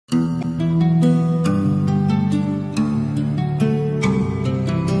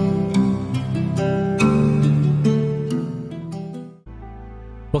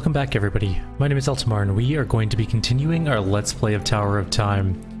Welcome back everybody, my name is Eltimar and we are going to be continuing our Let's Play of Tower of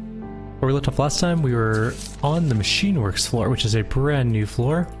Time. Where we left off last time, we were on the Machine Works floor, which is a brand new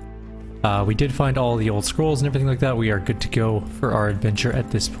floor. We did find all the old scrolls and everything like that. We are good to go for our adventure at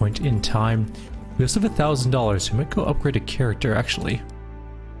this point in time. We also have $1,000, we might go upgrade a character actually.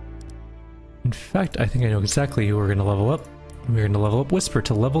 In fact, I think I know exactly who we're going to level up. We're going to level up Whisper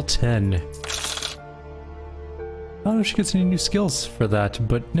to level 10. I don't know if she gets any new skills for that,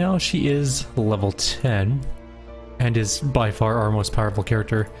 but now she is level 10 and is by far our most powerful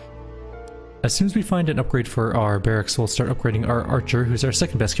character. As soon as we find an upgrade for our barracks, we'll start upgrading our archer, who's our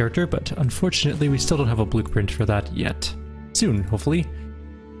second best character, but unfortunately we still don't have a blueprint for that yet. Soon, hopefully.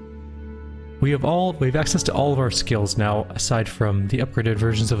 We have access to all of our skills now, aside from the upgraded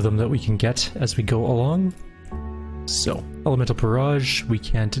versions of them that we can get as we go along. So, Elemental Barrage, we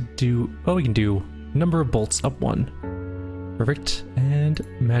can't do... oh, we can do number of bolts up 1. Perfect. And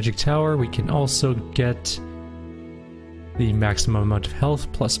Magic Tower, we can also get the maximum amount of health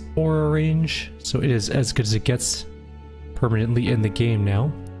plus aura range, so it is as good as it gets permanently in the game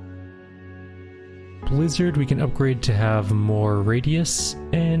now. Blizzard, we can upgrade to have more radius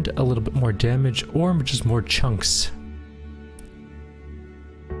and a little bit more damage, or just more chunks.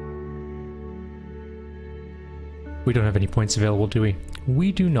 We don't have any points available, do we?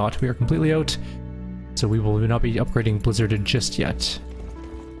 We do not. We are completely out. So we will not be upgrading Blizzarded just yet.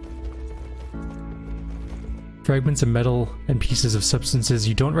 Fragments of metal and pieces of substances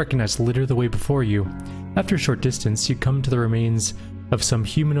you don't recognize litter the way before you. After a short distance, you come to the remains of some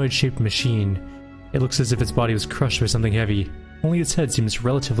humanoid-shaped machine. It looks as if its body was crushed by something heavy. Only its head seems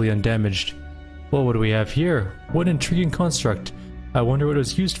relatively undamaged. Well, what do we have here? What an intriguing construct. I wonder what it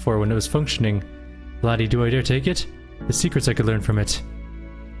was used for when it was functioning. Laddie, do I dare take it? The secrets I could learn from it.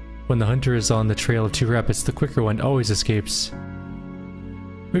 When the hunter is on the trail of two rapids, the quicker one always escapes.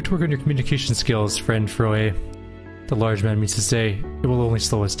 We have to work on your communication skills, friend Froe. The large man means to say, it will only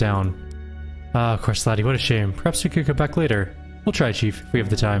slow us down. Ah, of course, laddie, what a shame. Perhaps we could come back later. We'll try, Chief, if we have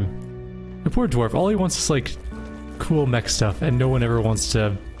the time. The poor dwarf, all he wants is, like, cool mech stuff, and no one ever wants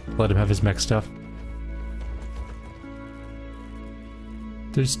to let him have his mech stuff.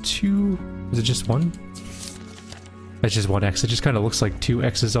 There's two... is it just one? That's just one X. It just kind of looks like two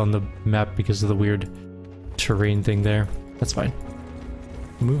X's on the map because of the weird terrain thing there. That's fine.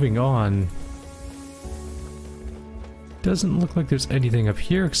 Moving on. Doesn't look like there's anything up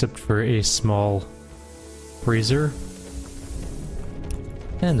here except for a small brazier.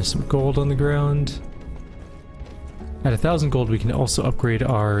 And there's some gold on the ground. At 1,000 gold we can also upgrade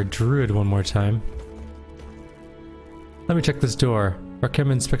our druid one more time. Let me check this door.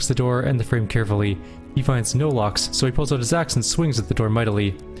 Rakem inspects the door and the frame carefully. He finds no locks, so he pulls out his axe and swings at the door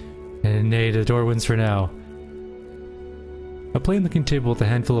mightily. And nay, the door wins for now. A plain-looking table with a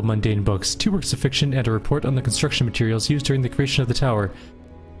handful of mundane books, 2 works of fiction, and a report on the construction materials used during the creation of the tower.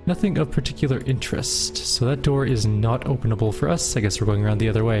 Nothing of particular interest, so that door is not openable for us. I guess we're going around the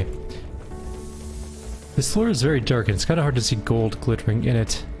other way. This floor is very dark and it's kind of hard to see gold glittering in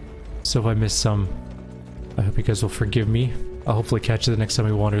it. So if I miss some, I hope you guys will forgive me. I'll hopefully catch it the next time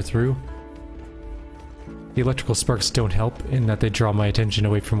we wander through. The electrical sparks don't help in that they draw my attention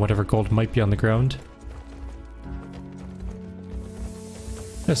away from whatever gold might be on the ground.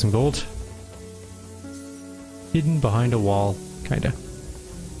 There's some gold. Hidden behind a wall, kinda.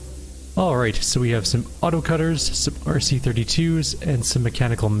 Alright, so we have some auto cutters, some RC-32s, and some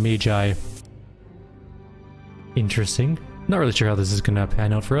mechanical magi. Interesting. Not really sure how this is gonna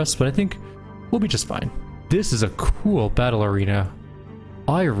pan out for us, but I think we'll be just fine. This is a cool battle arena.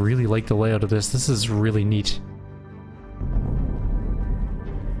 I really like the layout of this. This is really neat.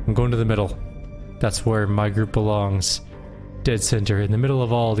 I'm going to the middle. That's where my group belongs. Dead center, in the middle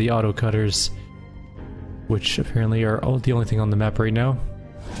of all the auto cutters, which apparently are the only thing on the map right now.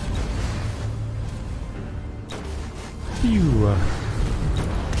 Phew.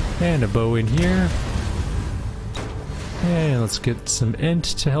 And a bow in here. And let's get some Ent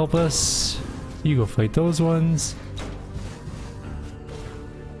to help us. You go fight those ones.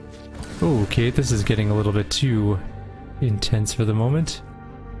 Okay, this is getting a little bit too intense for the moment.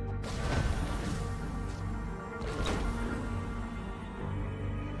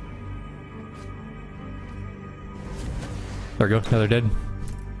 There we go, now they're dead.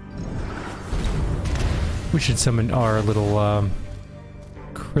 We should summon our little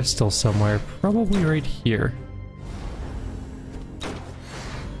crystal somewhere, probably right here.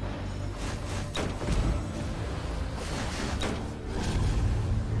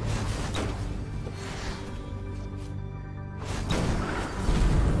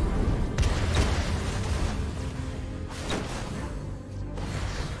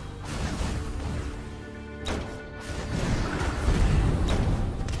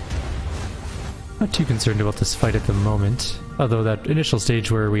 Not too concerned about this fight at the moment, although that initial stage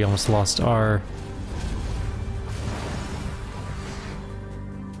where we almost lost our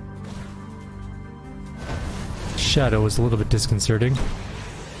shadow was a little bit disconcerting.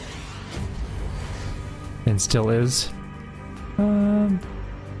 And still is.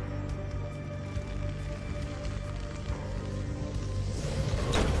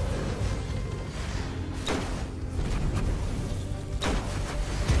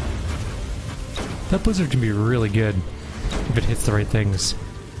 That blizzard can be really good if it hits the right things.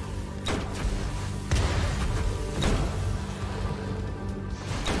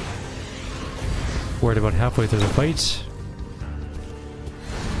 We're at about halfway through the fight.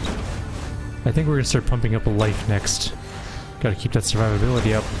 I think we're gonna start pumping up a life next. Gotta keep that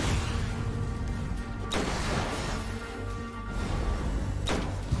survivability up.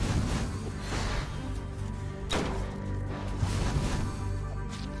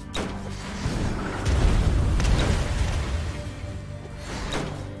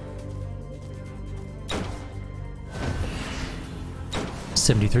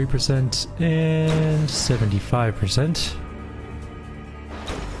 %, and 75%.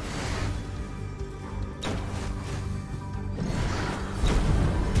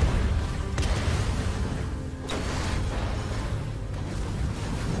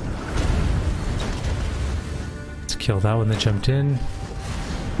 Let's kill that one that jumped in.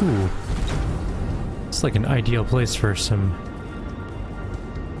 Ooh. It's like an ideal place for some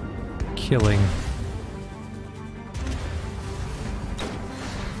killing.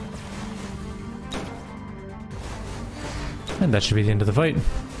 And that should be the end of the fight.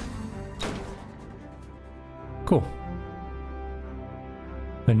 Cool.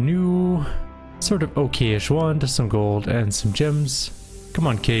 A new, sort of okay-ish wand, some gold, and some gems. Come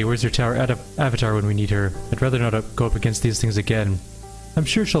on, Kay, where's your tower avatar when we need her? I'd rather not go up against these things again. I'm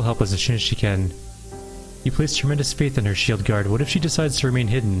sure she'll help us as soon as she can. You place tremendous faith in her, Shield Guard. What if she decides to remain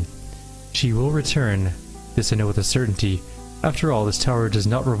hidden? She will return. This I know with a certainty. After all, this tower does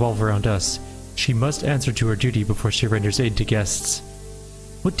not revolve around us. She must answer to her duty before she renders aid to guests.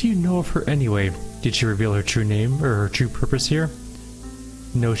 What do you know of her anyway? Did she reveal her true name, or her true purpose here?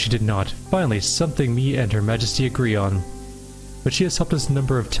 No, she did not. Finally, something me and Her Majesty agree on. But she has helped us a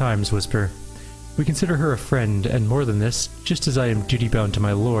number of times, Whisper. We consider her a friend, and more than this, just as I am duty-bound to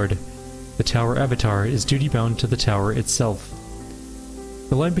my lord. The Tower Avatar is duty-bound to the tower itself.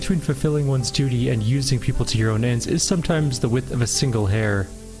 The line between fulfilling one's duty and using people to your own ends is sometimes the width of a single hair.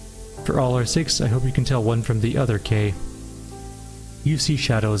 For all our sakes, I hope you can tell one from the other, Kay. You see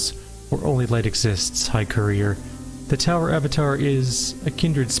shadows, where only light exists, High Courier. The Tower Avatar is a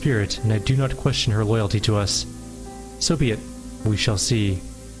kindred spirit, and I do not question her loyalty to us. So be it. We shall see.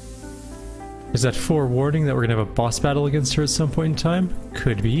 Is that forewarning that we're gonna have a boss battle against her at some point in time?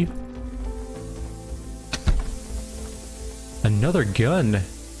 Could be. Another gun!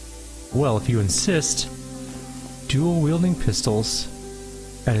 Well, if you insist. Dual-wielding pistols.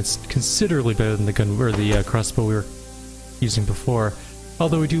 And it's considerably better than the gun or the crossbow we were using before.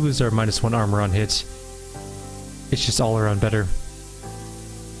 Although we do lose our -1 armor on hit. It's just all around better.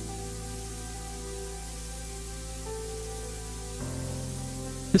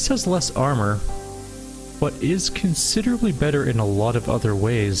 This has less armor, but is considerably better in a lot of other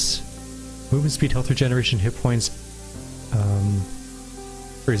ways. Movement speed, health regeneration, hit points,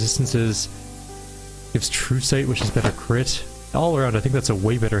 resistances, gives true sight, which is better crit. All around, I think that's a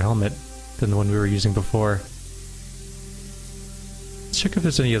way better helmet than the one we were using before. Let's check if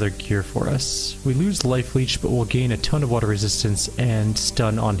there's any other gear for us. We lose life leech, but we'll gain a ton of water resistance and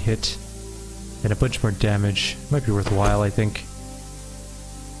stun on hit. And a bunch more damage. Might be worthwhile, I think.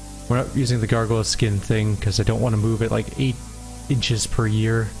 We're not using the gargoyle skin thing, because I don't want to move it like 8 inches per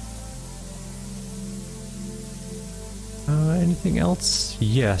year. Anything else?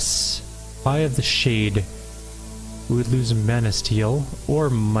 Yes. Eye of the Shade. We would lose Mana Steal, or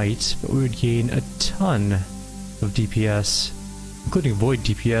Might, but we would gain a ton of DPS, including Void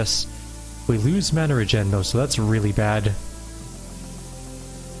DPS. We lose Mana Regen though, so that's really bad.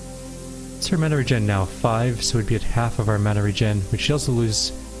 What's our Mana Regen now? 5, so we'd be at half of our Mana Regen. We should also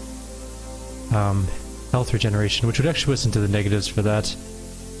lose health regeneration, which would actually put us into the negatives for that.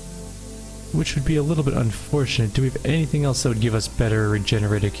 Which would be a little bit unfortunate. Do we have anything else that would give us better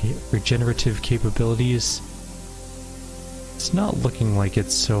regenerative capabilities? It's not looking like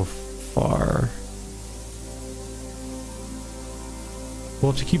it so far.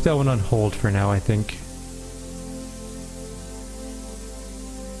 We'll have to keep that one on hold for now, I think.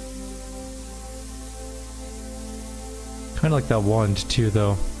 Kinda like that wand too,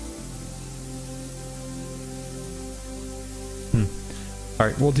 though.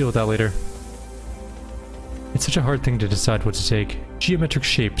 Alright, we'll deal with that later. It's such a hard thing to decide what to take. Geometric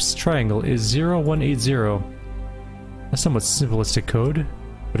shapes. Triangle is 0180. A somewhat simplistic code.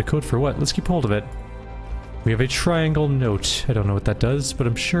 But a code for what? Let's keep hold of it. We have a triangle note. I don't know what that does, but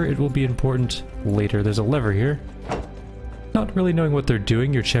I'm sure it will be important later. There's a lever here. Not really knowing what they're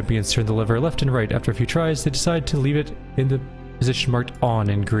doing, your champions turn the lever left and right. After a few tries, they decide to leave it in the position marked on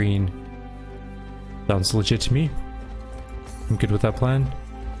in green. Sounds legit to me. I'm good with that plan.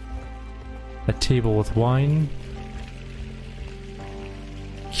 A table with wine.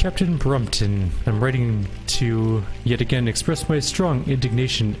 Captain Brumpton, I'm writing to yet again express my strong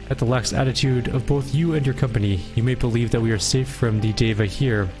indignation at the lax attitude of both you and your company. You may believe that we are safe from the Deva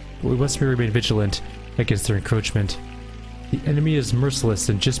here, but we must remain vigilant against their encroachment. The enemy is merciless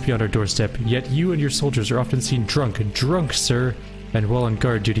and just beyond our doorstep, yet you and your soldiers are often seen drunk, sir, and well on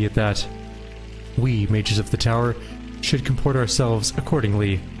guard duty at that. We, mages of the tower, should comport ourselves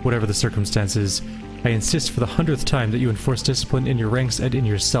accordingly, whatever the circumstances. I insist for the 100th time that you enforce discipline in your ranks and in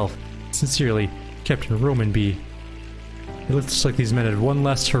yourself. Sincerely, Captain Romanby. It looks like these men had one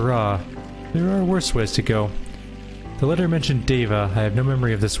last hurrah. There are worse ways to go. The letter mentioned Deva. I have no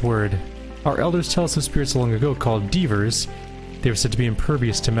memory of this word. Our elders tell us of spirits long ago called Devers. They were said to be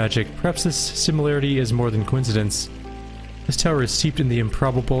impervious to magic. Perhaps this similarity is more than coincidence. This tower is steeped in the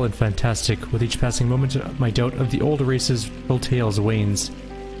improbable and fantastic. With each passing moment, my doubt of the old race's ill tales wanes.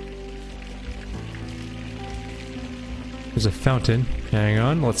 There's a fountain. Hang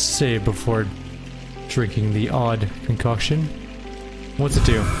on, let's save before drinking the odd concoction. What's it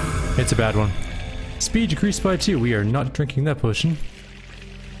do? It's a bad one. Speed decreased by 2. We are not drinking that potion.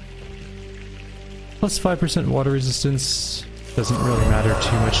 Plus 5% water resistance. Doesn't really matter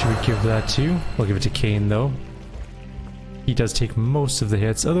too much who would give that to. We'll give it to Kane though. He does take most of the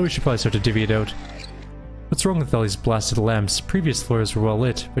hits, although we should probably start to divvy it out. What's wrong with all these blasted lamps? Previous floors were well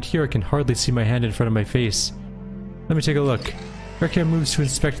lit, but here I can hardly see my hand in front of my face. Let me take a look. Rekam moves to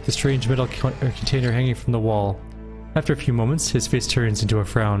inspect the strange metal container hanging from the wall. After a few moments, his face turns into a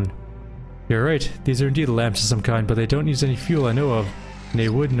frown. You're right, these are indeed lamps of some kind, but they don't use any fuel I know of. Nay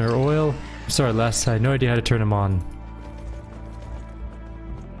wood nor oil. I'm sorry, lass, I had no idea how to turn them on.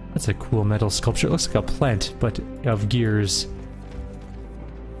 That's a cool metal sculpture. It looks like a plant, but of gears.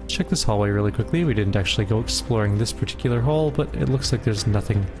 Check this hallway really quickly. We didn't actually go exploring this particular hall, but it looks like there's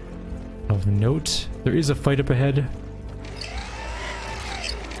nothing of note. There is a fight up ahead.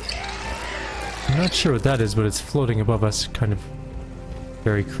 I'm not sure what that is, but it's floating above us. Kind of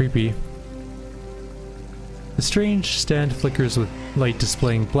very creepy. The strange stand flickers with light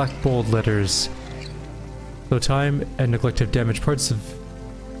displaying black bold letters. Though time and neglect have damaged parts of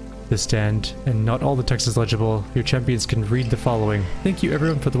the stand, and not all the text is legible, your champions can read the following. Thank you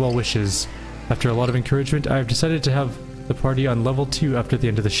everyone for the well wishes. After a lot of encouragement, I have decided to have the party on level 2 after the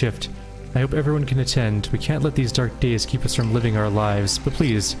end of the shift. I hope everyone can attend. We can't let these dark days keep us from living our lives, but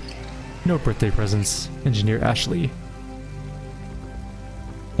please, no birthday presents. Engineer Ashley.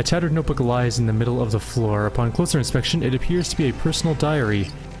 A tattered notebook lies in the middle of the floor. Upon closer inspection, it appears to be a personal diary.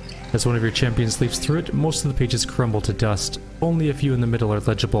 As one of your champions leaps through it, most of the pages crumble to dust. Only a few in the middle are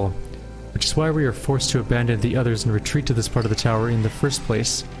legible, which is why we are forced to abandon the others and retreat to this part of the tower in the first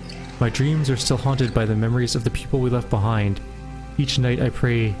place. My dreams are still haunted by the memories of the people we left behind. Each night I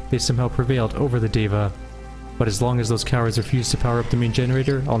pray they somehow prevailed over the Deva, but as long as those cowards refuse to power up the main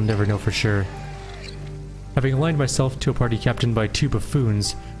generator, I'll never know for sure. Having aligned myself to a party captained by 2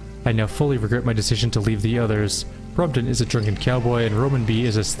 buffoons, I now fully regret my decision to leave the others. Brompton is a drunken cowboy and Romanby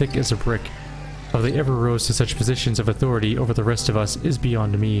is as thick as a brick. How they ever rose to such positions of authority over the rest of us is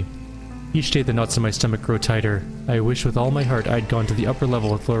beyond me. Each day the knots in my stomach grow tighter. I wish with all my heart I'd gone to the upper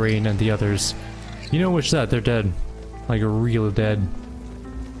level with Lorraine and the others. You know which that, they're dead. Like real dead.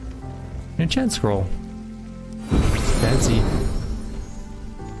 An enchant scroll. Fancy.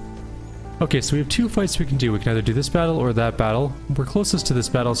 Okay, so we have 2 fights we can do. We can either do this battle or that battle. We're closest to this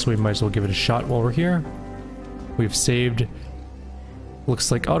battle, so we might as well give it a shot while we're here. We've saved. Looks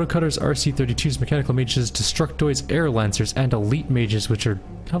like autocutters, RC-32s, mechanical mages, destructoids, air lancers, and elite mages, which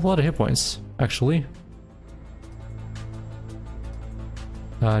have a lot of hit points, actually.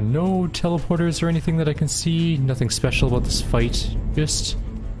 No teleporters or anything that I can see. Nothing special about this fight. Just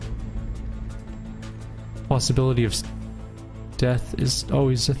possibility of death is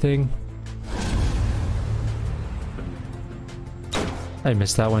always a thing. I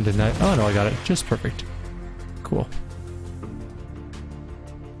missed that one, didn't I? Oh no, I got it. Just perfect. Cool.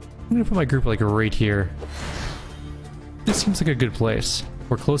 I'm gonna put my group like right here. This seems like a good place.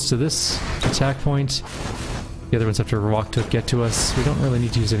 We're close to this attack point. The other ones have to walk to get to us. We don't really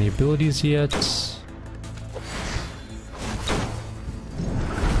need to use any abilities yet.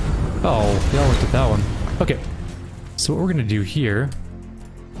 Oh, they all looked at that one. Okay, so what we're gonna do here,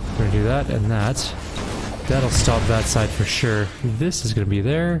 we're gonna do that and that. That'll stop that side for sure. This is gonna be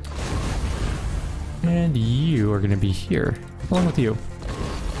there. And you are gonna be here, along with you.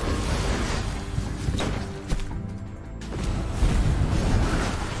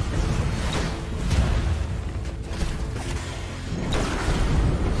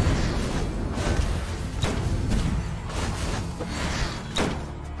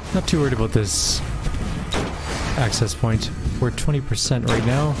 Not too worried about this access point. We're 20% right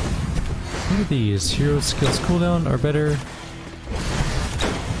now. What are these? Hero skills cooldown are better.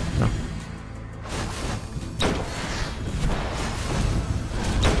 No.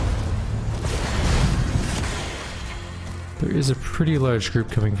 There is a pretty large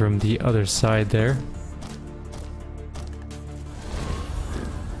group coming from the other side there.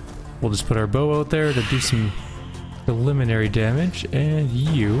 We'll just put our bow out there to do some preliminary damage, and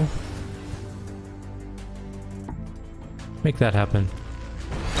you make that happen.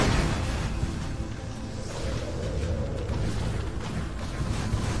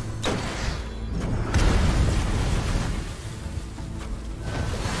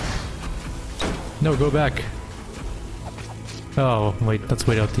 No, go back. Oh, wait, let's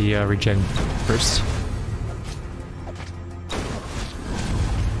wait out the regen first.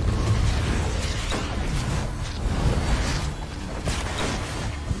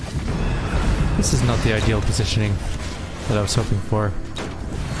 This is not the ideal positioning that I was hoping for.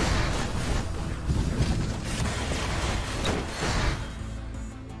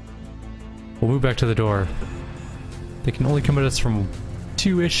 We'll move back to the door. They can only come at us from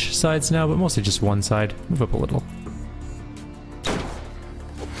two-ish sides now, but mostly just one side. Move up a little.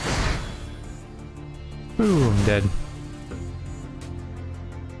 Boom, dead.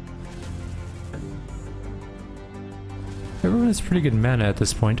 Everyone has pretty good mana at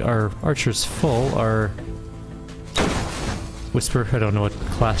this point. Our archer's full. Our Whisper, I don't know what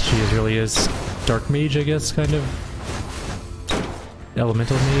class she really is. Dark Mage, I guess, kind of.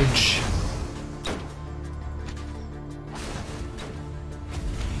 Elemental Mage.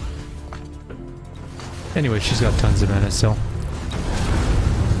 Anyway, she's got tons of mana still.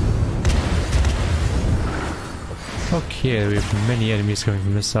 Okay, we have many enemies coming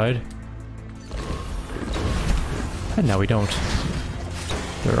from this side. And now we don't.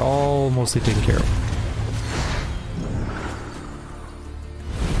 They're all mostly taken care of.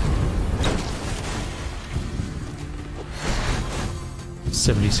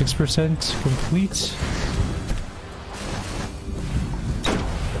 %, complete.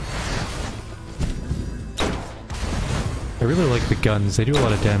 I really like the guns, they do a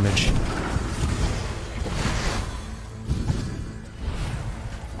lot of damage.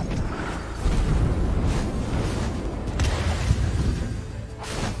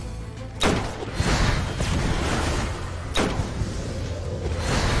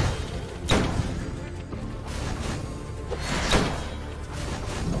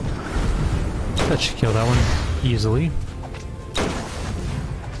 That should kill that one easily.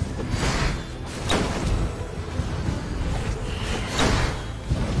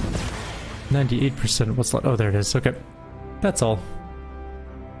 %. What's left? Oh, there it is. Okay. That's all.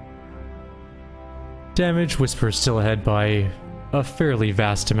 Damage, Whisper is still ahead by a fairly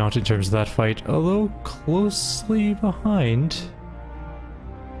vast amount in terms of that fight, although closely behind.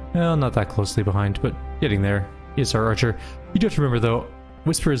 Well, not that closely behind, but getting there. Is our archer. You do have to remember though,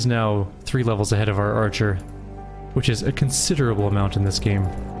 Whisper is now 3 levels ahead of our archer, which is a considerable amount in this game.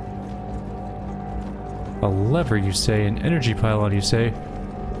 A lever, you say, an energy pylon, you say.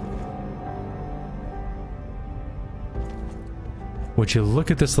 Would you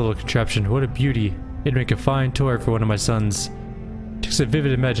look at this little contraption? What a beauty. It'd make a fine toy for one of my sons. It takes a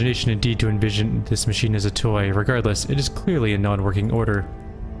vivid imagination indeed to envision this machine as a toy. Regardless, it is clearly in non-working order.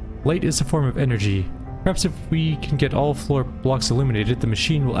 Light is a form of energy. Perhaps if we can get all floor blocks illuminated, the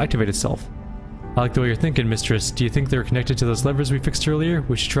machine will activate itself. I like the way you're thinking, mistress. Do you think they're connected to those levers we fixed earlier?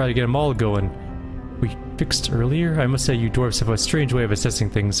 We should try to get them all going. We fixed earlier? I must say you dwarves have a strange way of assessing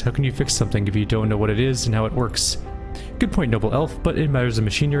things. How can you fix something if you don't know what it is and how it works? Good point, noble elf, but in matters of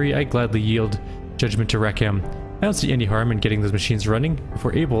machinery, I gladly yield judgment to Rackham. I don't see any harm in getting those machines running, if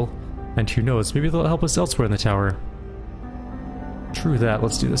we're able, and who knows, maybe they'll help us elsewhere in the tower. True that,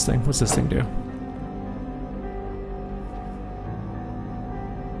 let's do this thing. What's this thing do?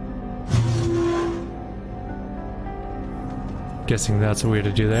 Guessing that's what we had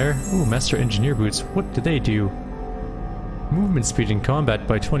to do there. Ooh, Master Engineer Boots. What do they do? Movement speed in combat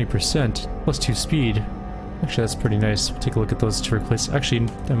by 20%, plus 2 speed. Actually, that's pretty nice. We'll take a look at those to replace. Actually,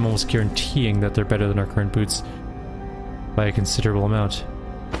 I'm almost guaranteeing that they're better than our current boots by a considerable amount.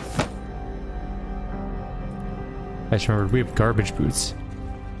 I just remembered we have garbage boots.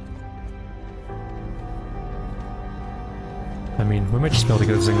 I mean, we might just be able to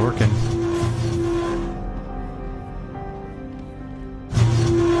get this thing working.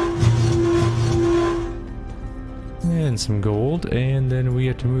 And some gold, and then we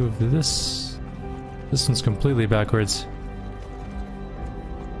have to move this. This one's completely backwards.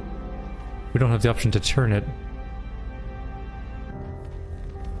 We don't have the option to turn it.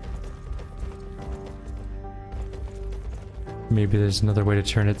 Maybe there's another way to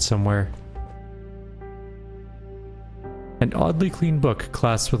turn it somewhere. An oddly clean book,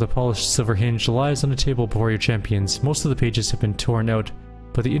 clasped with a polished silver hinge, lies on a table before your champions. Most of the pages have been torn out,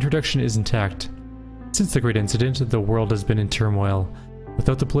 but the introduction is intact. Since the Great Incident, the world has been in turmoil.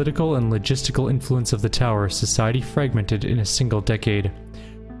 Without the political and logistical influence of the tower, society fragmented in a single decade.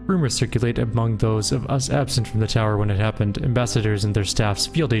 Rumors circulate among those of us absent from the tower when it happened, ambassadors and their staffs,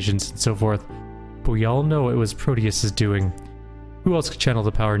 field agents, and so forth. But we all know it was Proteus's doing. Who else could channel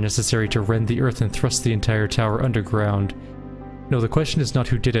the power necessary to rend the earth and thrust the entire tower underground? No, the question is not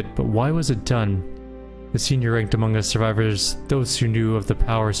who did it, but why was it done? The senior ranked among us survivors, those who knew of the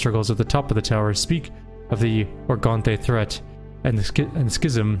power struggles at the top of the tower, speak of the Organte threat and the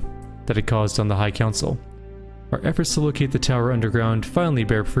schism that it caused on the High Council. Our efforts to locate the tower underground finally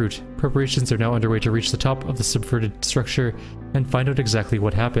bear fruit. Preparations are now underway to reach the top of the subverted structure and find out exactly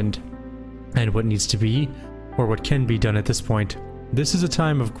what happened, and what needs to be, or what can be done at this point. This is a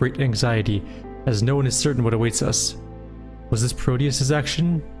time of great anxiety, as no one is certain what awaits us. Was this Proteus's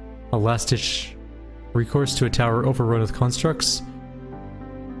action? A last-ditch recourse to a tower overrun with constructs?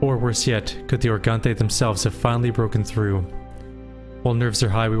 Or worse yet, could the Organte themselves have finally broken through? While nerves are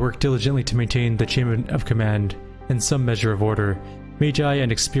high, we work diligently to maintain the chain of command and some measure of order. Magi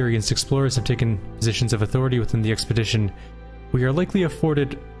and experienced explorers have taken positions of authority within the expedition. We are likely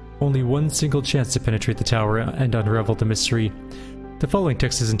afforded only one single chance to penetrate the tower and unravel the mystery. The following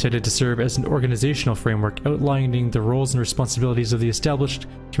text is intended to serve as an organizational framework outlining the roles and responsibilities of the established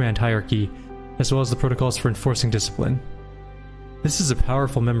command hierarchy, as well as the protocols for enforcing discipline. This is a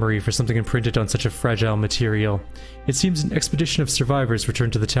powerful memory for something imprinted on such a fragile material. It seems an expedition of survivors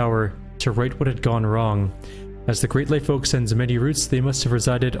returned to the tower to right what had gone wrong. As the Great Life Oak sends many routes, they must have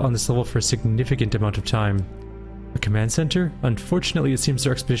resided on this level for a significant amount of time. A command center? Unfortunately, it seems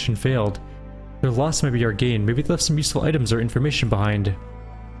their expedition failed. Their loss might be our gain. Maybe they left some useful items or information behind.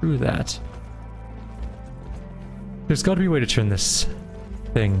 True that. There's got to be a way to turn this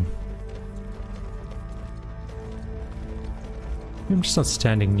thing. I'm just not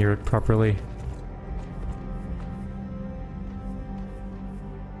standing near it properly.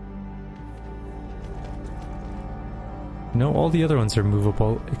 No, all the other ones are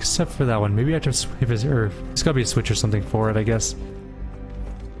movable, except for that one. Maybe I have to swipe his Earth. There's gotta be a switch or something for it, I guess.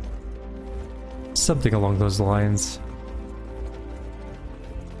 Something along those lines.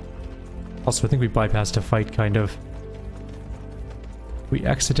 Also, I think we bypassed a fight, kind of. We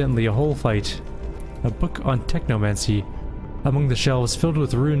accidentally a whole fight. A book on technomancy. Among the shelves filled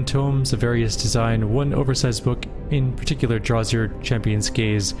with rune tomes of various design, one oversized book in particular draws your champion's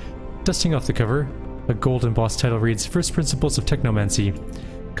gaze. Dusting off the cover, a gold embossed title reads First Principles of Technomancy.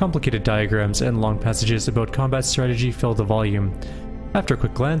 Complicated diagrams and long passages about combat strategy fill the volume. After a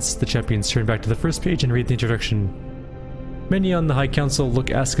quick glance, the champions turn back to the first page and read the introduction. Many on the High Council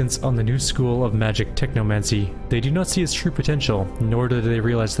look askance on the new school of magic technomancy. They do not see its true potential, nor do they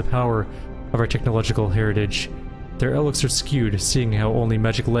realize the power of our technological heritage. Their outlooks are skewed, seeing how only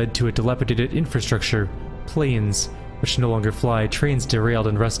magic led to a dilapidated infrastructure, planes which no longer fly, trains derailed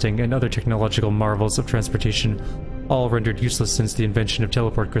and rusting, and other technological marvels of transportation, all rendered useless since the invention of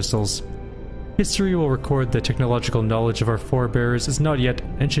teleport crystals. History will record the technological knowledge of our forebears is not yet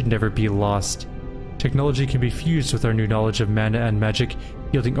and should never be lost. Technology can be fused with our new knowledge of mana and magic,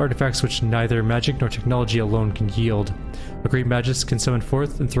 yielding artifacts which neither magic nor technology alone can yield. A great magus can summon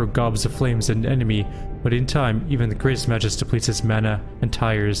forth and throw gobs of flames at an enemy, but in time, even the greatest magus depletes his mana and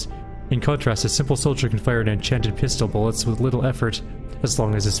tires. In contrast, a simple soldier can fire an enchanted pistol bullets with little effort, as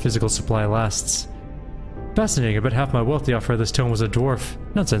long as his physical supply lasts. Fascinating, about half my wealth the offer of this tome was a dwarf.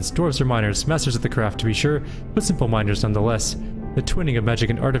 Nonsense, dwarves are miners, masters of the craft to be sure, but simple miners nonetheless. The twinning of magic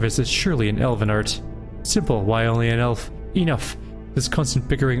and artifice is surely an elven art. Simple, why only an elf? Enough! This constant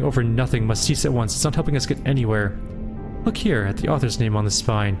bickering over nothing must cease at once, it's not helping us get anywhere. Look here, at the author's name on the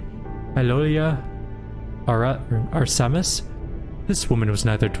spine. Alolia Arsamis? This woman was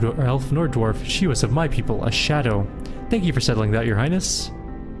neither elf nor dwarf, she was of my people, a shadow. Thank you for settling that, your highness.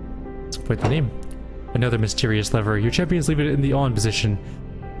 That's quite the name. Another mysterious lever. Your champions leave it in the on position.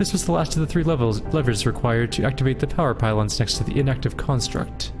 This was the last of the 3 levers required to activate the power pylons next to the inactive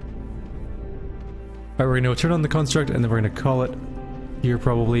construct. Alright, we're gonna turn on the construct and then we're gonna call it here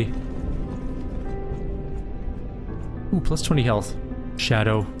probably. Ooh, plus 20 health.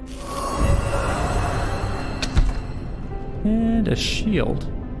 Shadow. And a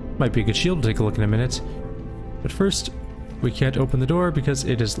shield. Might be a good shield to take a look in a minute. But first, we can't open the door because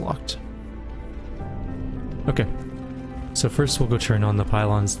it is locked. Okay. So first we'll go turn on the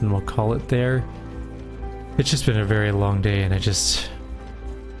pylons, then we'll call it there. It's just been a very long day and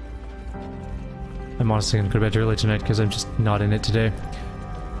I'm honestly gonna go to bed early tonight because I'm just not in it today.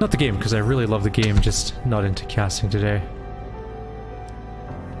 Not the game, because I really love the game, just not into casting today.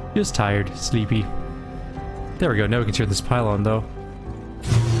 Just tired, sleepy. There we go, now we can turn this pylon though.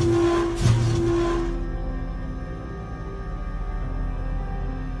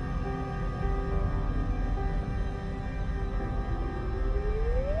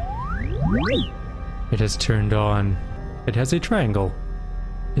 It has turned on. It has a triangle.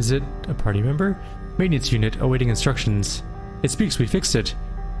 Is it a party member? Maintenance unit awaiting instructions. It speaks, we fixed it.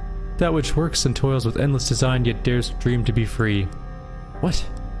 That which works and toils with endless design yet dares dream to be free. What?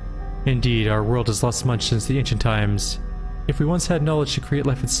 Indeed, our world has lost much since the ancient times. If we once had knowledge to create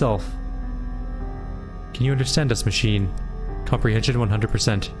life itself. Can you understand us, machine? Comprehension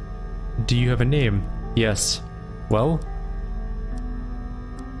 100%. Do you have a name? Yes. Well?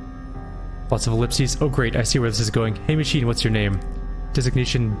 Lots of ellipses. Oh great, I see where this is going. Hey machine, what's your name?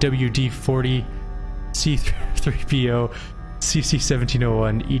 Designation WD-40 C3PO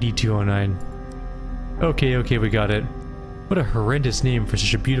CC-1701 ED-209. Okay, we got it. What a horrendous name for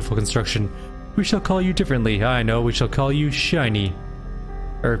such a beautiful construction. We shall call you differently. I know, we shall call you Shiny.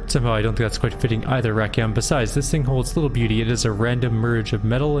 Or somehow I don't think that's quite fitting either, Rakim. Besides, this thing holds little beauty. It is a random merge of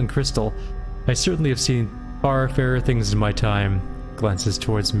metal and crystal. I certainly have seen far fairer things in my time. Glances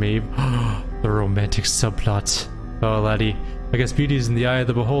towards Maeve. The romantic subplot. Oh, laddie. I guess beauty is in the eye of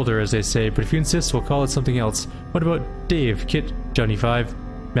the beholder, as they say, but if you insist, we'll call it something else. What about Dave, Kit, Johnny 5,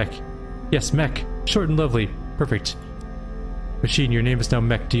 Mech? Yes, Mech. Short and lovely. Perfect. Machine, your name is now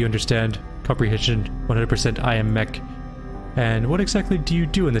Mech, do you understand? Comprehension 100%, I am Mech. And what exactly do you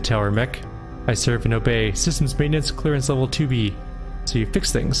do in the tower, Mech? I serve and obey. Systems maintenance, clearance level 2B. So you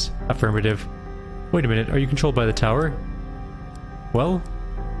fix things. Affirmative. Wait a minute, are you controlled by the tower? Well?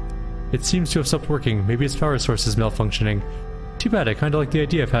 It seems to have stopped working. Maybe its power source is malfunctioning. Too bad, I kinda like the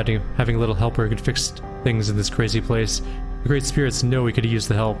idea of having a little helper who could fix things in this crazy place. The great spirits know we could use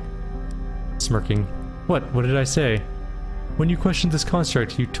the help. Smirking. What did I say? When you questioned this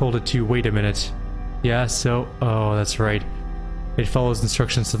construct, you told it to wait a minute. Yeah, so... Oh, that's right. It follows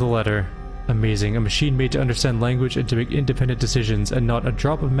instructions to the letter. Amazing. A machine made to understand language and to make independent decisions, and not a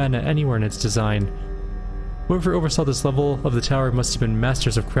drop of mana anywhere in its design. Whoever oversaw this level of the tower must have been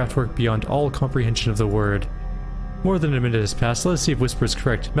masters of craftwork beyond all comprehension of the word. More than a minute has passed. Let us see if Whisper is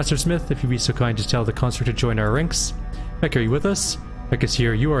correct. Master Smith, if you be so kind to tell the construct to join our ranks. Mech, are you with us? Mech is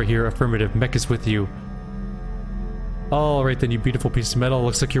here. You are here. Affirmative. Mech is with you. Alright then, you beautiful piece of metal.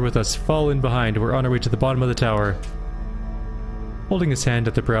 Looks like you're with us. Fall in behind. We're on our way to the bottom of the tower. Holding his hand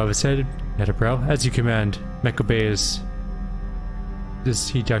at the brow of his head. At a brow? As you command. Mech obeys. Does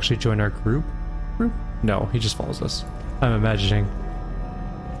he actually join our group? No, he just follows us. I'm imagining.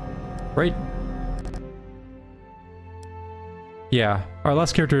 Right? Yeah, our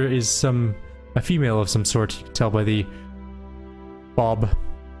last character is a female of some sort, you can tell by the bob.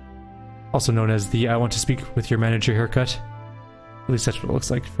 Also known as the I want to speak with your manager haircut. At least that's what it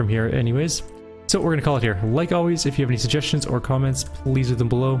looks like from here anyways. So we're gonna call it here. Like always, if you have any suggestions or comments, please leave them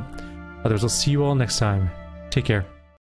below. Otherwise, I'll see you all next time. Take care.